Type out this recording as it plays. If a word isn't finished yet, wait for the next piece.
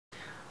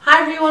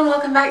Hi everyone,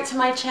 welcome back to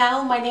my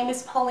channel. My name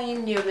is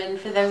Pauline Newman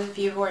for those of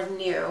you who are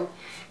new.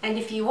 And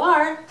if you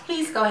are,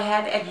 please go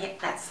ahead and hit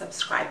that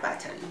subscribe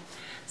button.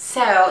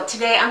 So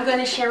today I'm going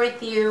to share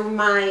with you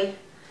my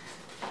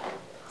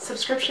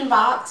subscription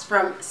box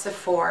from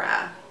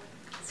Sephora.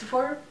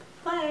 Sephora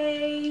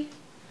Play.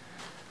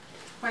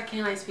 Why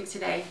can't I speak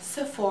today?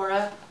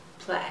 Sephora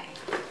Play.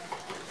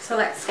 So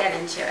let's get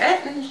into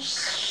it and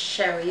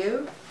show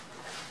you.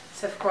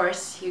 So of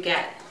course you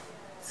get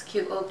this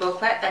cute little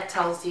booklet that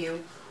tells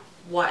you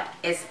what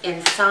is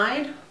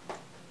inside.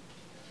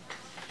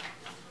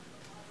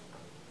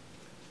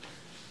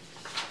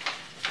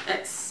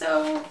 It's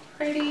so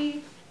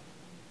pretty.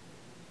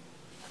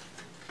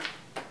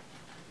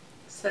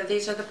 So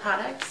these are the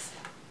products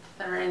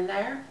that are in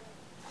there.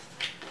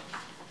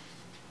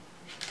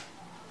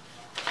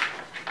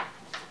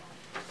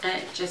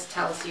 And it just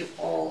tells you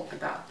all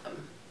about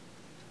them.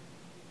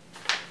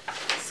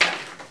 So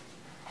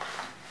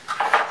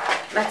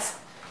let's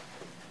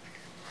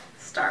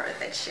start with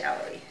it, shall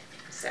we?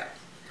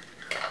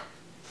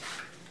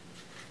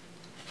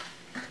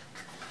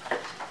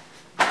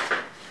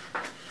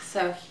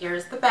 So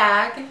here's the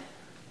bag.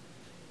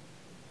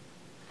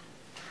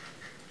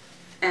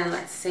 And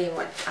let's see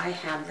what I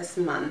have this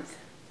month.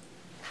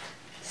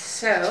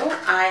 So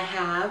I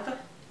have,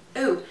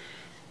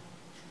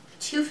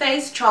 Too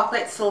Faced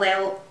Chocolate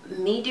Soleil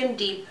Medium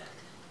Deep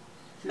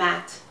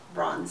Matte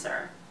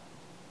Bronzer.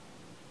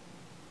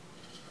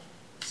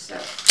 So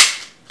it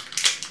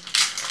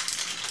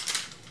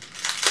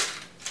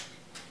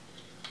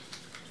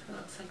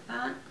looks like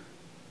that.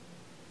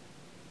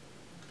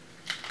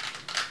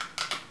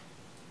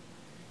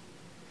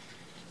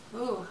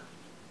 Ooh,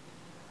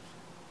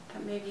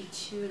 that may be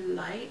too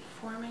light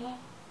for me,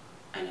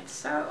 and if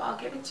so, I'll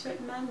give it to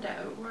Amanda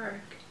at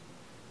work.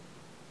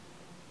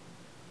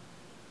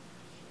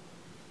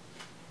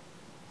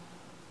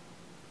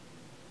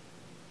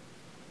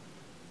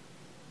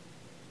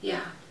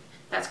 Yeah,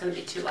 that's going to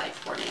be too light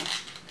for me.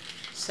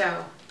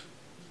 So,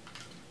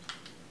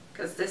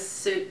 because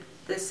this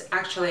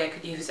actually I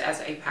could use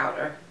as a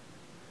powder.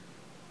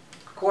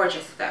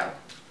 Gorgeous though.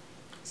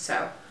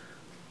 So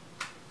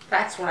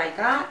that's what I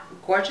got.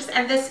 Gorgeous.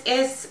 And this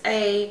is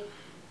a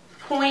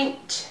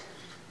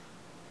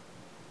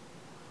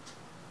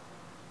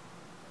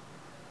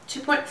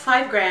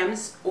 2.5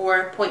 grams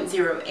or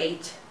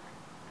 0.08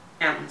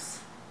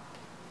 ounce.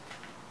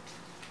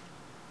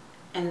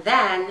 And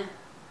then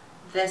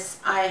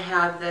this, I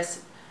have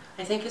this,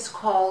 I think it's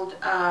called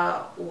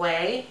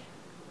Way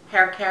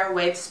Hair Care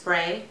Wave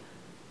Spray.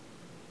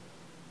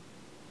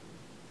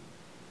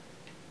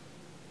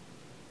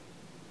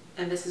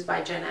 And this is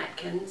by Jen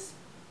Atkins.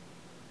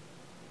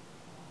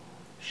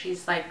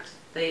 She's like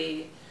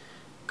the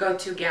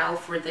go-to gal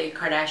for the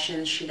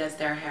Kardashians. She does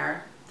their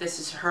hair. This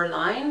is her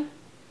line.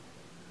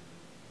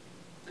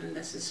 And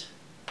this is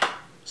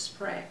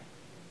spray.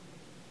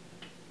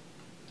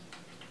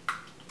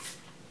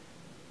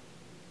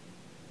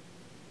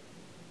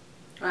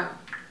 Wow,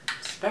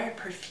 it's very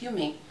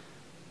perfumey.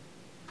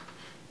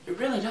 It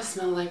really does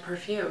smell like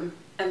perfume.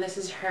 And this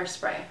is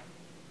hairspray.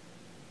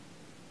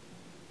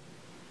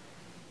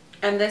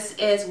 And this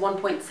is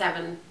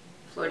 1.7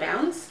 fluid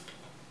ounce.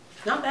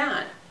 Not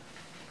bad.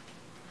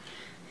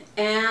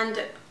 And,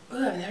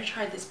 I've never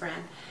tried this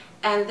brand.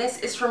 And this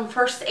is from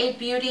First Aid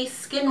Beauty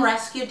Skin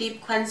Rescue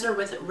Deep Cleanser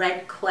with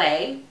Red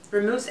Clay.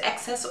 Removes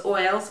excess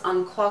oils,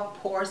 unclog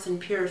pores, and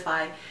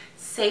purify.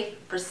 Safe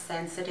for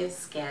sensitive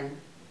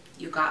skin.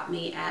 You got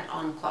me at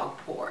unclog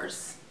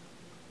pores.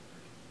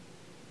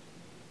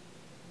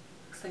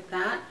 Looks like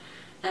that.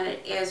 And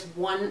it is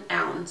 1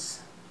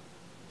 ounce.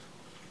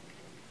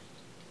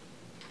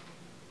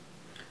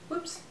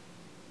 Whoops.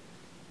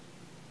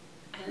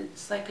 And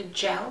it's like a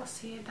gel,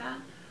 see that?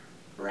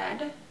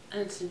 Red,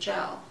 and it's a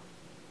gel.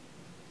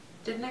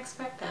 Didn't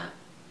expect that.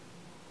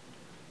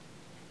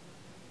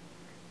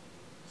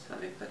 So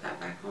let me put that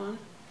back on.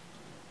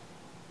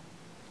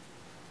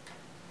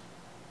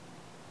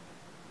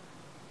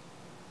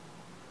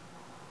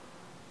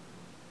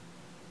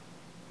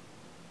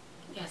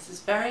 Yes,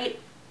 it's very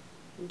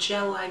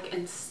gel-like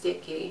and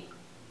sticky.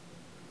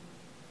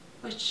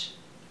 Which,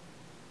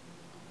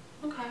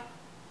 okay.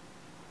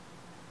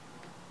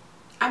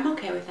 I'm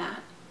okay with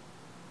that.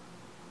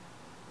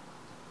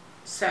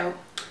 So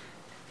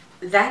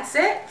that's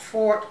it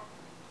for,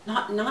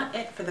 not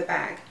it for the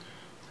bag.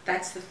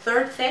 That's the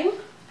third thing.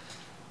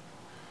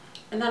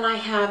 And then I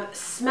have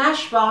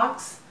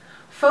Smashbox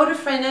Photo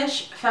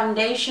Finish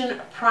Foundation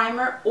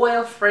Primer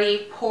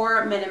Oil-Free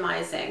Pore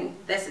Minimizing.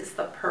 This is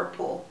the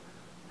purple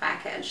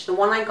package. The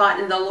one I got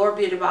in the L'Or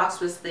Beauty box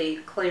was the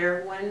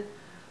clear one.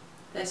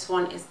 This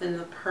one is in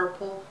the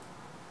purple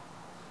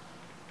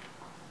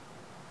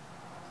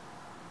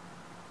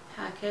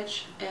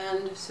package.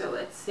 And so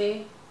let's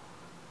see.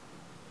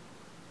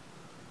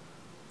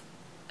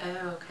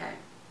 Okay,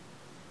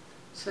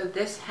 so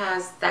this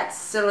has that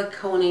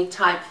silicone-y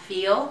type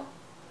feel,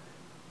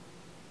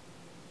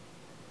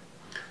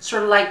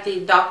 sort of like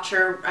the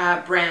Dr.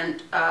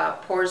 Brand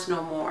Pores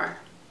No More.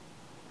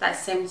 That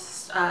same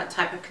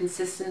type of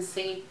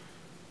consistency.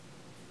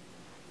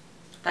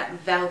 that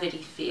velvety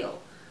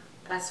feel.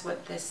 That's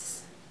what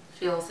this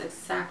feels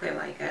exactly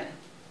like it.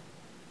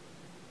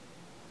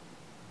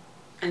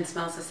 And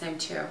smells the same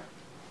too.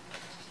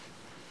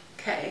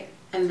 Okay,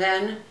 and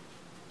then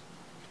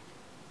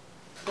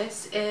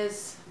this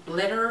is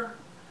Blotterazzi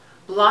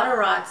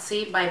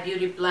by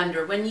Beauty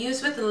Blender. When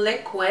used with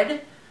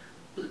liquid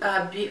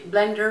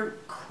blender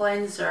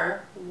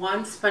cleanser,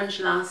 one sponge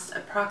lasts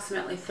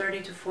approximately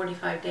 30 to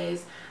 45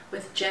 days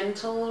with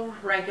gentle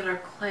regular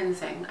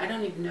cleansing. I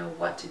don't even know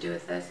what to do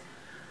with this.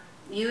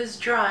 Use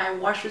dry,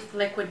 wash with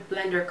liquid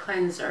blender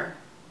cleanser.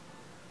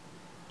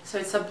 So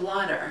it's a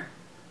blotter.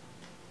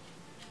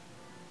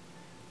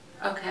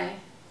 Okay.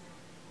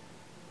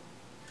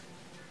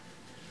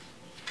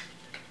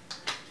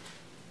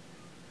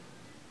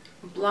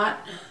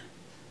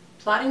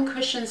 Blotting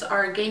cushions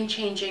are a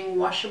game-changing,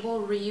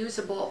 washable,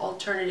 reusable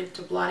alternative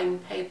to blotting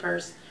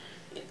papers,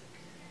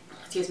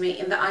 excuse me,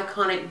 in the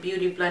iconic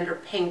Beauty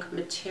Blender pink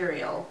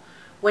material.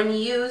 When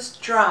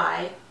used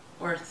dry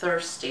or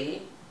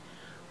thirsty,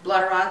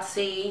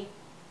 Blotterazzi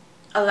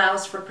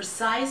allows for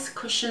precise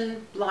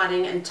cushion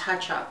blotting and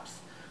touch-ups,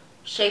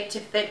 shaped to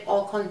fit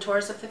all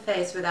contours of the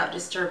face without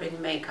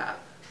disturbing makeup.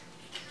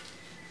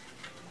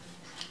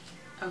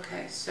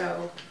 Okay,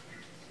 so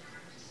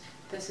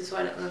this is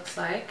what it looks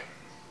like.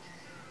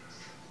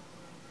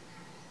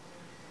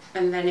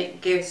 And then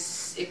it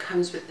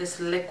comes with this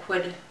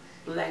liquid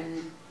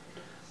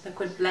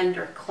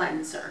blender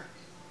cleanser.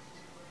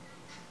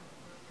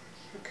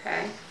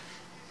 Okay.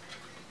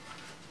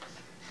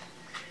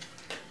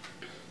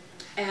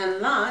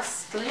 And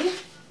lastly,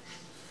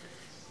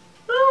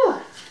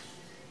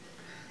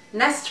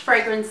 Nest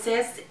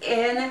fragrances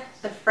in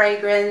the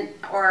fragrant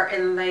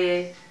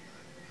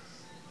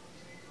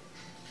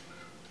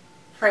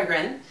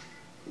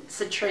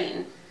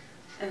citrine,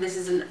 and this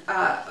is an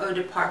eau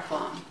de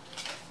parfum.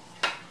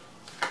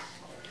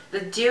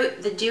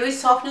 The dewy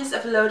softness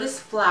of lotus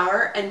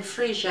flower and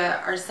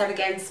freesia are set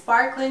against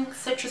sparkling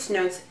citrus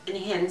notes and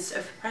hints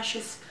of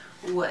precious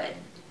wood.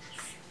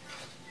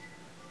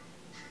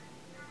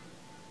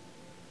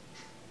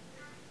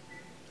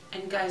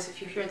 And guys,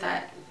 if you hear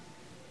that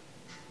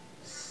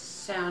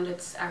sound,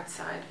 it's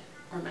outside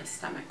or my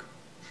stomach.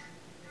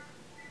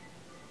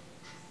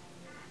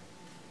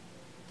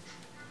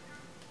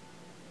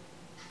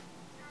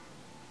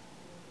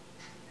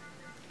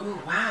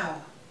 Oh,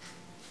 wow.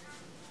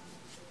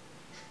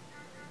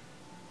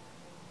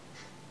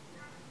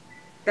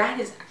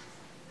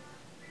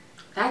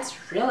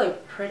 That's really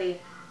pretty.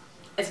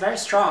 It's very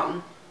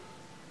strong,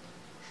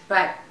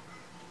 but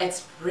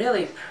it's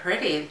really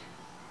pretty.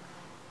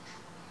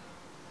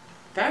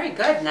 Very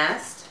good,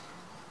 Nest.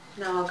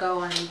 Now I'll go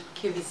on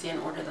QVC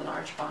and order the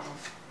large bottle.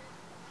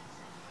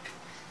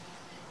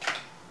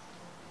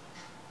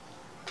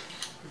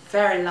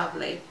 Very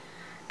lovely.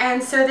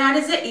 And so that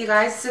is it, you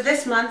guys. So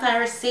this month I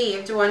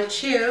received 1,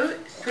 2,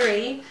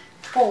 3,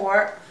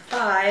 4,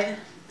 5,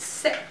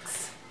 6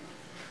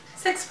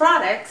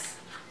 products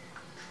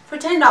for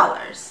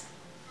 $10.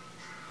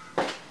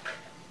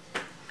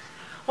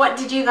 What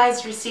did you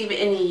guys receive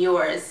in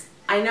yours?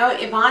 I know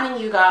Yvonne,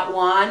 you got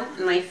one,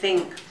 and I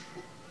think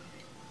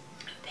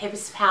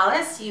Pips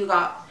Palace,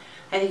 I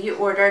think you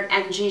ordered,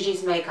 and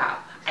Gigi's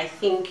Makeup. I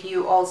think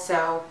you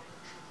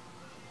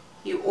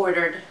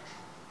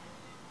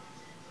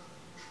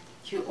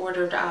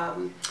ordered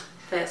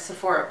the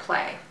Sephora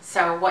Play.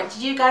 So what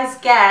did you guys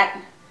get?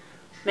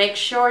 Make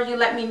sure you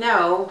let me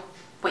know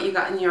what you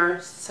got in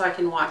yours so I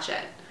can watch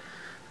it.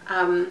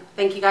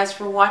 Thank you guys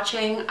for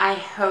watching. I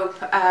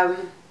hope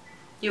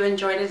you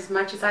enjoyed it as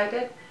much as I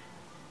did.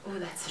 Oh,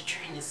 that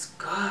citrine is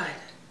good.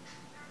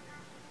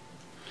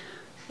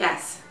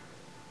 Yes,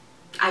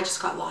 I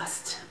just got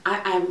lost.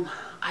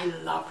 I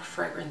love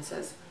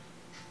fragrances.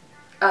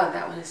 Oh,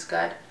 that one is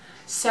good.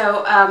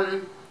 So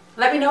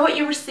let me know what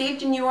you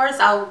received in yours.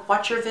 I'll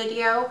watch your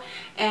video.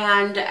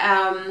 And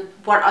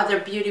what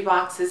other beauty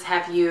boxes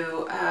have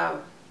you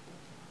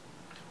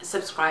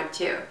subscribed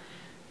to?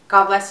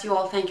 God bless you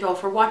all. Thank you all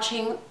for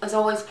watching. As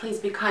always, please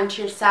be kind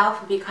to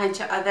yourself, be kind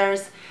to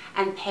others,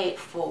 and pay it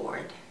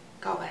forward.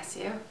 God bless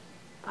you.